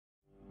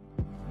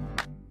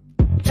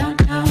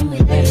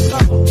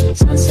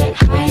Sunset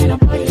high and I'm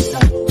body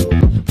slow.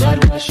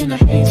 Blood rush in a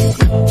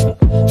hazy glow.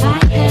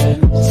 My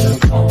head to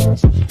the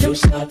bones.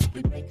 Loose up,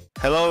 we break.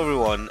 Hello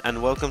everyone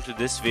and welcome to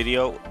this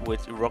video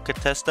with Rocket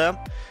Tester.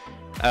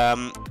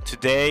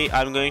 Today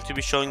I'm going to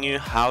be showing you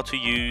how to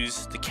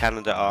use the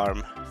Canada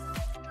Arm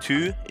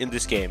 2 in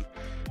this game.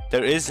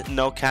 There is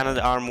no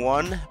Canada Arm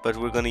 1, but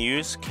we're going to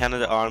use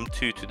Canada Arm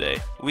 2 today.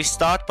 We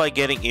start by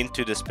getting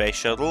into the space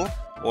shuttle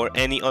or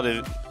any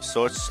other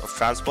sorts of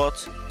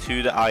transport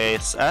to the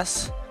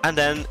ISS, and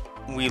then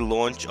we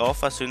launch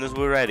off as soon as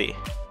we're ready.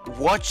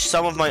 Watch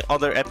some of my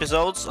other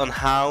episodes on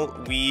how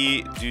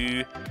we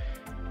do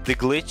the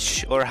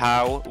glitch or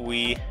how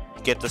we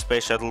get the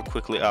space shuttle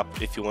quickly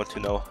up if you want to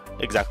know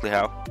exactly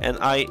how. And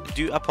I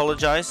do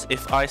apologize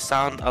if I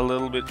sound a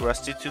little bit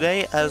rusty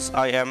today, as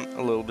I am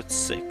a little bit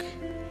sick.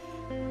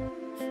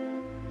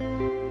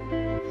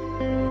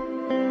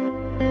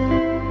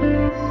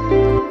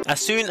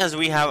 As soon as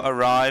we have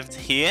arrived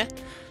here,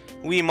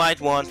 we might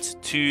want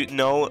to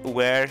know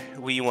where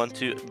we want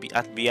to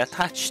be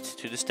attached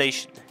to the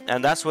station.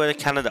 And that's where the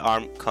Canada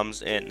Arm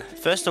comes in.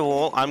 First of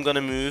all, I'm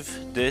gonna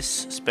move this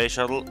space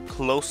shuttle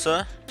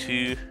closer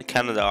to the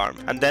Canada Arm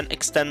and then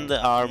extend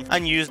the arm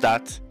and use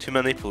that to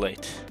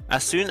manipulate.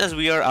 As soon as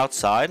we are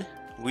outside,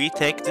 we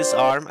take this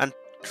arm and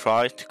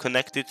try to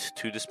connect it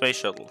to the space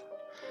shuttle.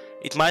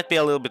 It might be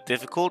a little bit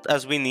difficult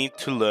as we need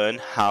to learn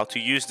how to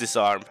use this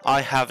arm.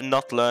 I have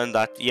not learned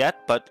that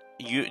yet, but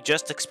you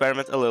just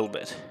experiment a little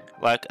bit.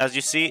 Like, as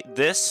you see,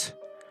 this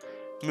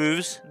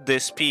moves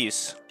this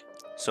piece.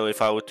 So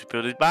if I were to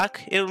put it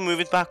back, it will move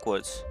it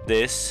backwards.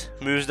 This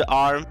moves the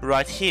arm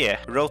right here,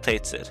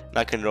 rotates it.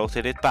 I can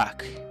rotate it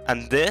back.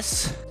 And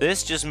this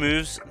just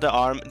moves the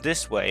arm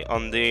this way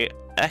on the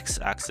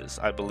x-axis,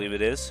 I believe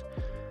it is.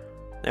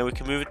 Then we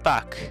can move it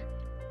back.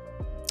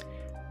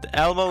 The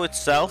elbow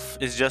itself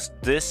is just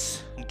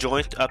this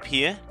joint up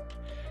here.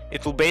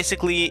 It will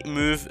basically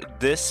move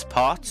this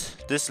part,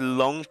 this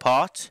long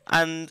part,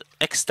 and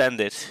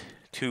extend it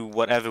to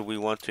whatever we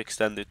want to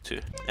extend it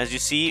to. As you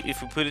see,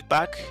 if we put it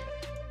back,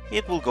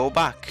 it will go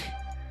back.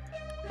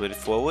 Put it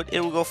forward,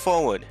 it will go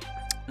forward.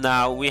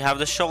 Now we have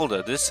the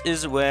shoulder. This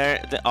is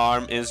where the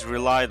arm is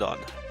relied on.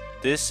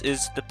 This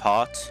is the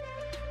part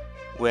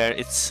where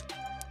it's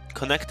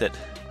connected.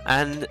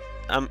 And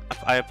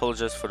I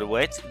apologize for the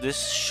weight.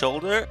 This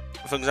shoulder,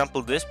 for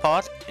example, this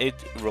part, it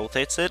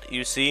rotates it.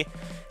 You see,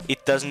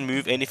 it doesn't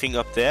move anything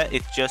up there.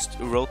 It just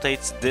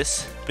rotates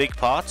this big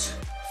part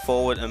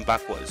forward and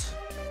backwards.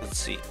 Let's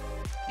see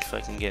if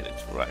I can get it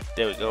right.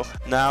 There we go.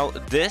 Now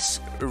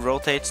this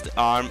rotates the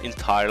arm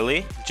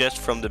entirely just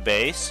from the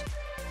base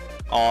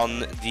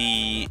on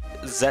the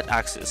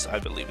z-axis, I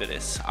believe it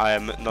is. I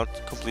am not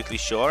completely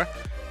sure.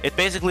 It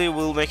basically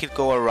will make it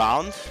go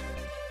around.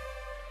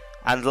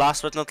 And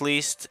last but not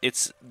least,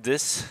 it's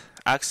this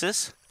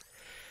axis.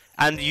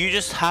 And you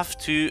just have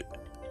to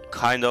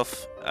kind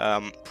of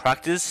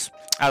practice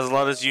as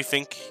lot as you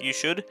think you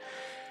should.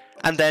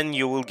 And then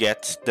you will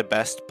get the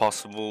best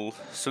possible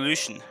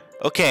solution.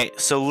 Okay,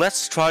 so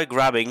let's try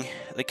grabbing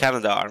the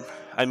Canada Arm.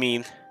 I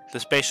mean, the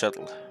space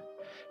shuttle.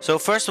 So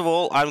first of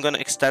all, I'm gonna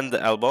extend the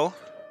elbow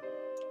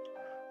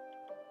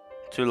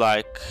to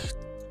like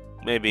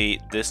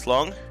maybe this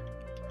long.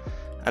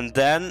 And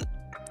then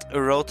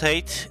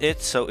rotate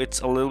it so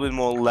it's a little bit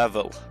more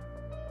level.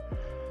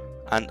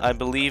 And I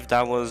believe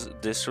that was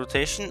this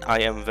rotation.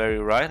 I am very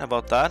right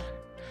about that.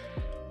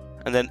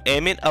 And then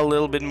aim it a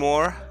little bit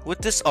more with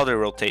this other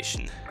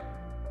rotation.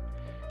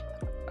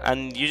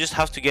 And you just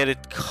have to get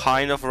it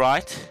kind of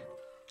right,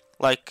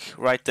 like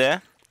right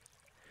there.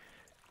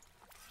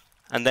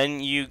 And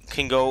then you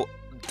can go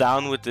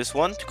down with this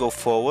one to go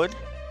forward,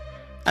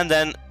 and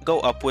then go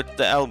up with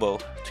the elbow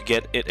to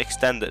get it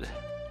extended.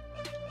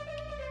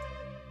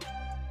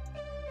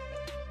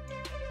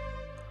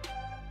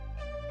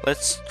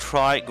 Let's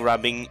try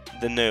grabbing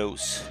the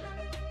nose.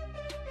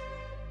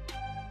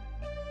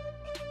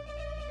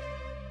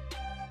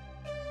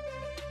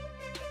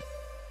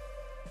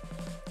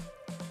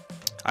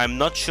 I'm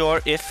not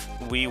sure if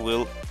we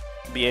will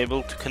be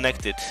able to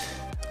connect it.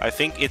 I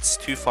think it's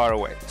too far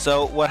away.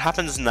 So what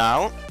happens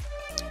now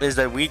is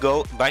that we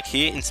go back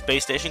here in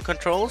space station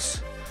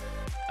controls,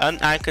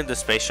 unanchor the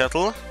space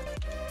shuttle,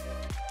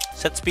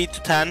 set speed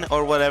to 10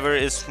 or whatever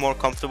is more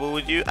comfortable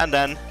with you, and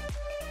then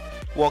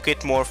walk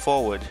it more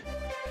forward.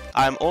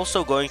 I'm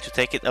also going to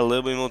take it a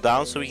little bit more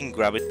down so we can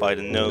grab it by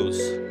the nose.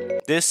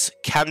 This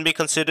can be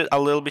considered a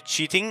little bit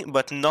cheating,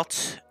 but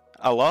not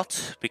a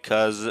lot,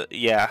 because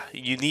yeah,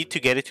 you need to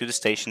get it to the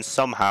station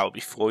somehow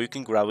before you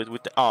can grab it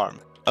with the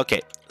arm.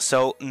 Okay,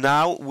 so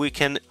now we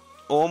can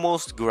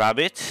almost grab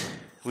it.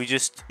 We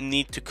just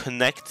need to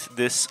connect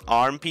this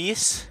arm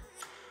piece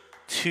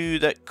to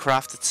the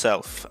craft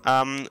itself.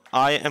 I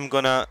am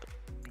gonna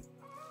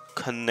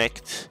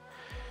connect.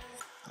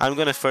 I'm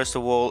gonna first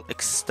of all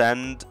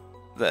extend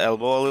the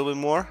elbow a little bit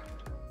more.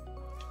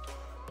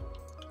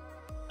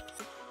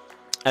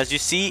 As you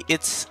see,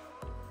 it's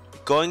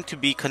going to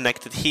be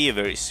connected here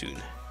very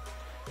soon.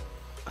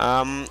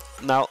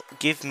 Now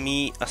give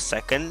me a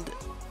second.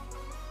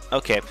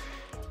 Okay,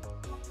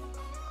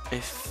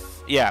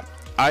 Yeah,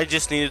 I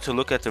just needed to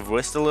look at the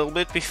wrist a little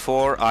bit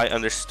before I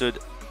understood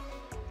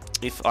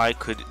if I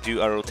could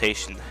do a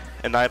rotation,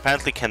 and I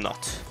apparently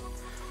cannot.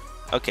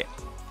 Okay,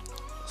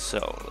 so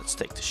let's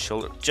take the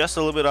shoulder just a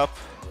little bit up.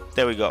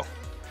 There we go.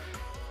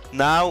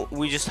 Now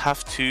we just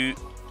have to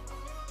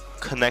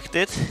connect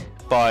it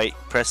by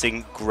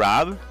pressing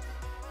grab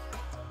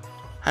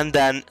and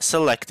then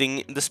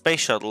selecting the space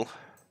shuttle.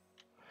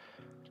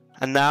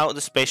 And now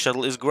the space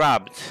shuttle is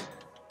grabbed.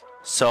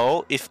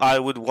 So if I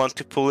would want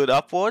to pull it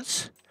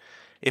upwards,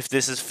 if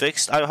this is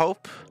fixed, I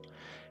hope,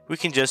 we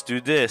can just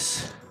do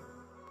this.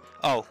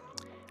 Oh,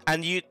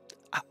 and you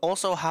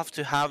also have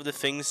to have the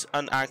things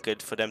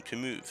unanchored for them to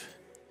move.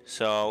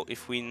 So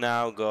if we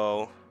now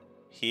go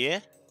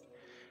here,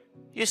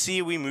 you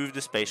see we move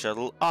the space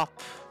shuttle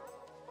up.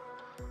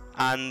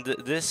 And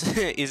this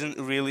isn't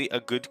really a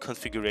good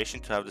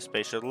configuration to have the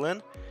space shuttle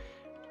in,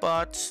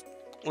 but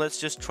let's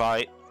just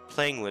try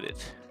playing with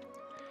it.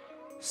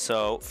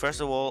 So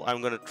first of all,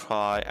 I'm gonna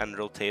try and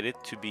rotate it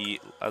to be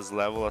as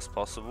level as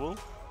possible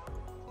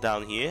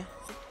down here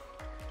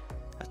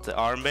at the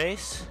arm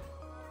base,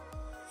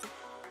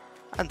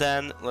 and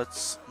then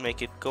let's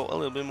make it go a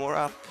little bit more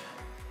up.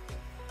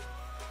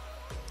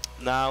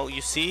 Now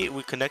you see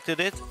we connected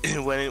it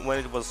when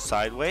it was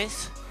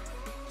sideways,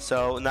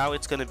 so now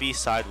it's gonna be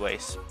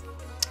sideways,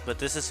 but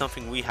this is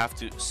something we have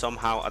to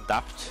somehow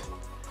adapt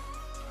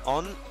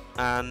on.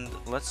 And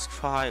let's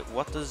try,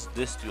 what does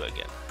this do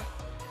again?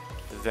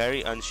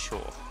 Very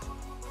unsure.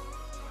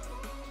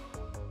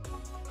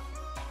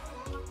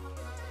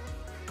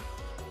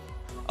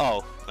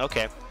 Oh,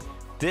 okay.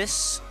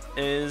 This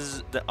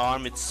is the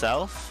arm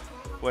itself,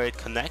 where it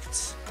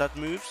connects, that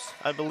moves,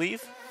 I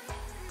believe.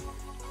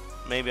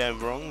 Maybe I'm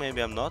wrong,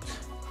 maybe I'm not.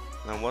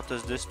 And what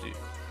does this do?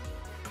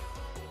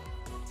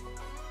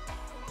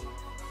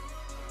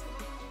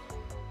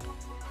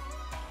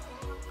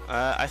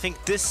 I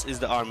think this is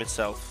the arm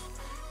itself.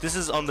 This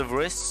is on the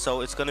wrist,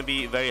 so it's gonna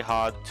be very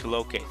hard to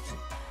locate.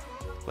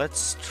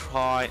 Let's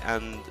try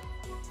and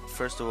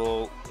first of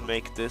all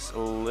make this a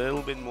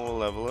little bit more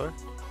leveler,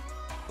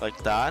 like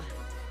that.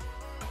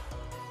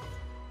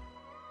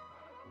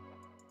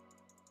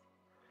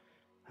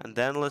 And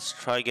then let's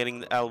try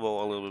getting the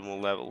elbow a little bit more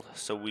level,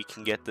 so we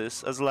can get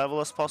this as level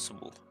as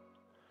possible.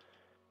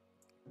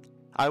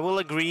 I will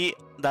agree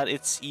that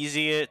it's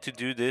easier to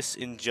do this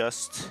in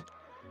just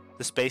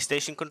the space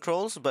station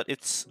controls, but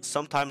it's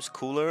sometimes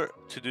cooler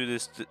to do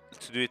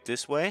it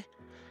this way.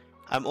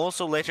 I'm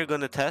also later going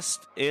to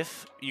test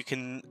if you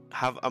can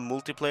have a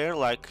multiplayer,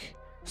 like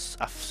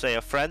say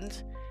a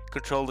friend,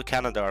 control the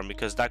Canadarm,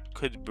 because that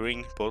could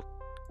bring both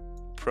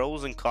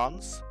pros and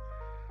cons.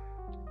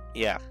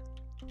 Yeah.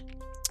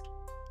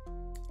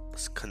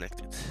 Let's connect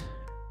it.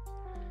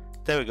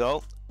 There we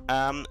go.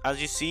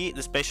 As you see,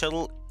 the space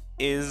shuttle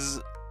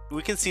is,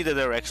 we can see the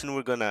direction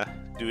we're gonna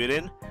do it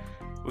in.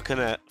 We're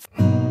gonna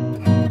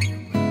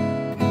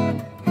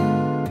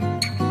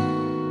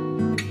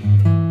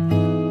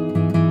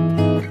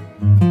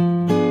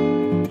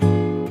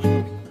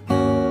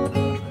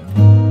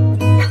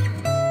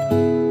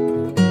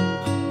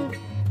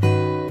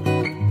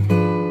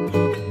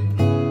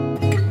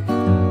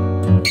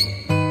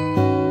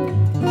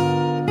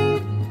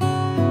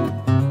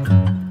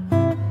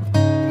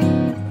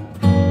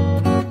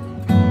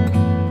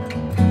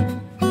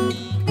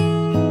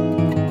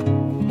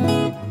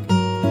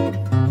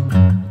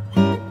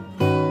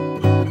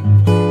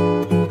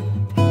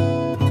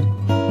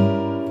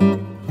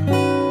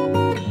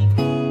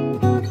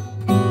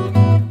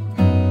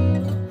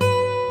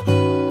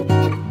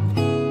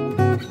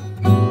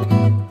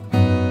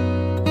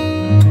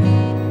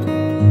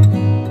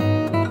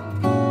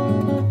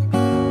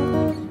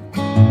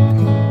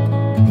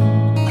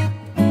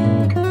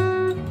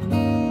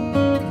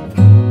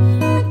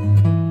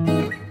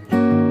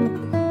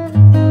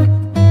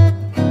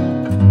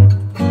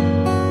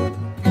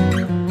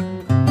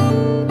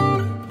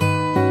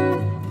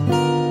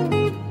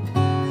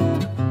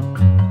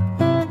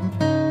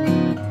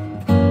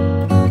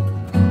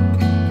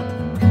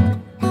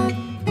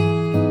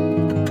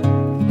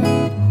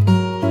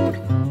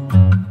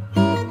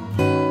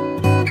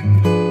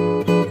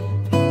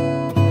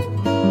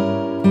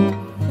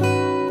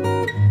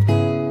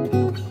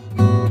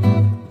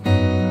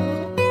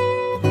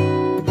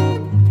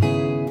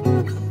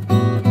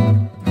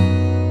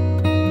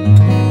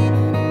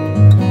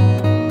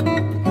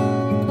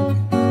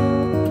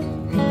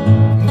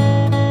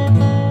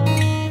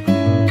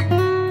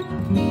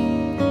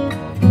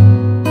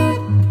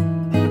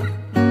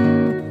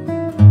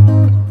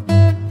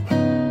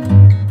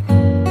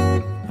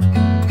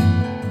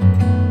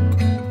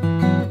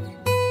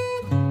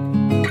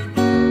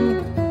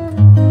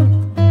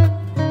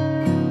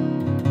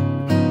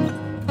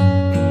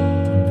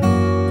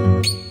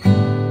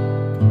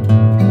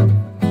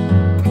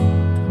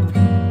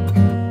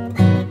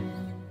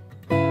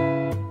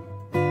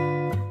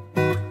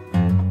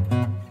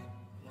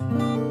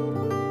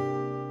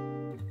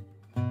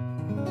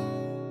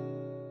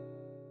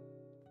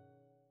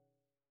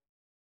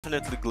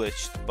definitely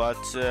glitched, but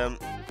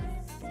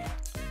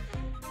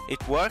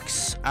it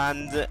works,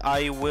 and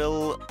I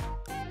will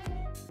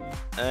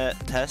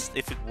test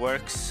if it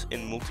works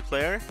in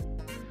multiplayer.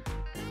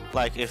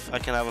 Like if I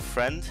can have a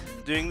friend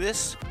doing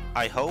this.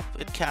 I hope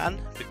it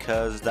can,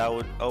 because that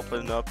would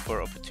open up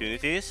for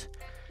opportunities.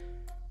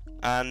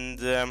 And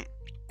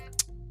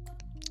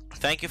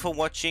thank you for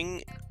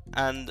watching,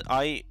 and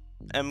I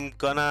am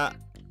gonna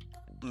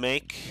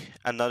make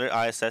another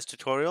ISS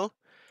tutorial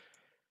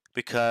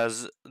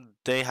because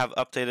they have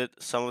updated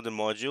some of the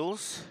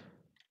modules,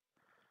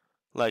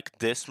 like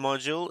this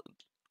module.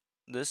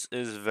 This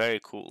is very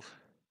cool.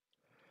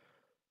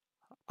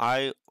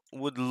 I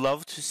would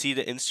love to see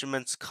the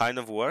instruments kind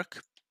of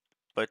work,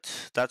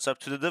 but that's up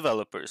to the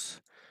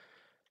developers.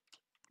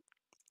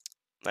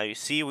 Now you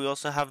see we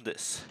also have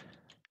this.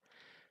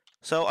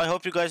 So I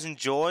hope you guys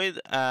enjoyed,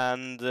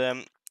 and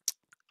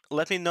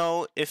let me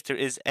know if there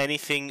is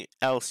anything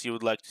else you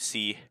would like to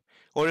see,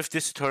 or if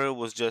this tutorial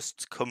was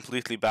just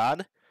completely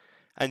bad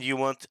and you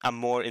want a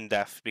more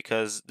in-depth,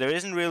 because there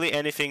isn't really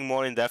anything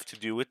more in-depth to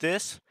do with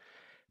this.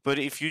 But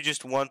if you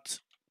just want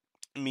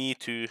me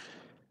to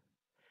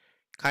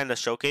kind of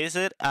showcase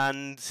it,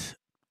 and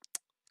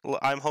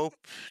I hope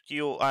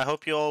you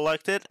all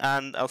liked it,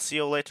 and I'll see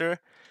you later.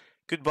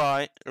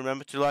 Goodbye.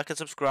 Remember to like and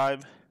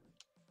subscribe.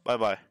 Bye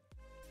bye.